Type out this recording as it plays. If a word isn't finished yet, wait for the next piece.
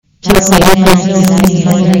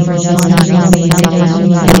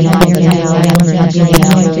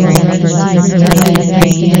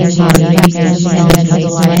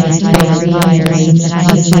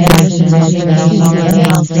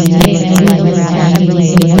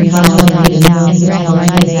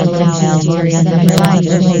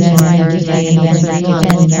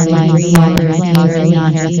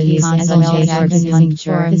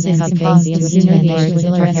This is impossible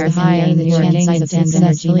to prepare high in the chance of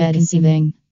energy that conceiving.